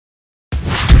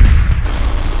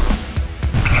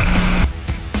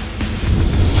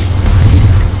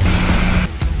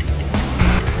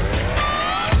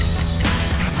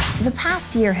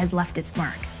past year has left its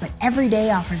mark, but every day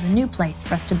offers a new place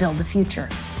for us to build the future.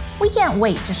 We can't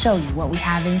wait to show you what we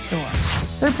have in store.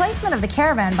 The replacement of the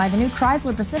Caravan by the new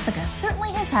Chrysler Pacifica certainly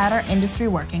has had our industry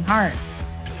working hard.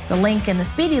 The Link and the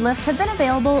Speedy Lift have been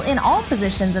available in all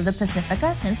positions of the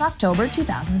Pacifica since October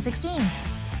 2016.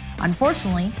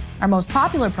 Unfortunately, our most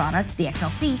popular product, the XL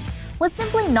Seat, was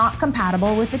simply not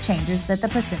compatible with the changes that the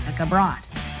Pacifica brought.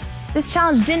 This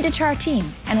challenge didn't deter our team,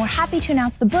 and we're happy to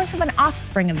announce the birth of an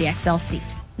offspring of the XL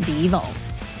Seat, the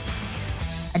Evolve.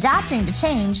 Adapting to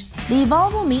change, the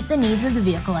Evolve will meet the needs of the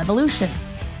vehicle evolution.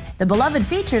 The beloved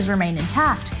features remain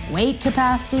intact: weight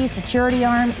capacity, security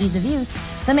arm, ease of use.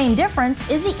 The main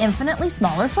difference is the infinitely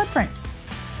smaller footprint.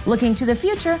 Looking to the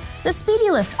future, the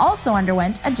Speedy Lift also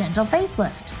underwent a gentle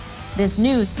facelift. This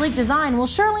new, sleek design will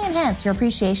surely enhance your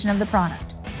appreciation of the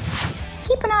product.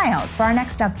 Keep an eye out for our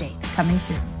next update coming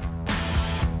soon.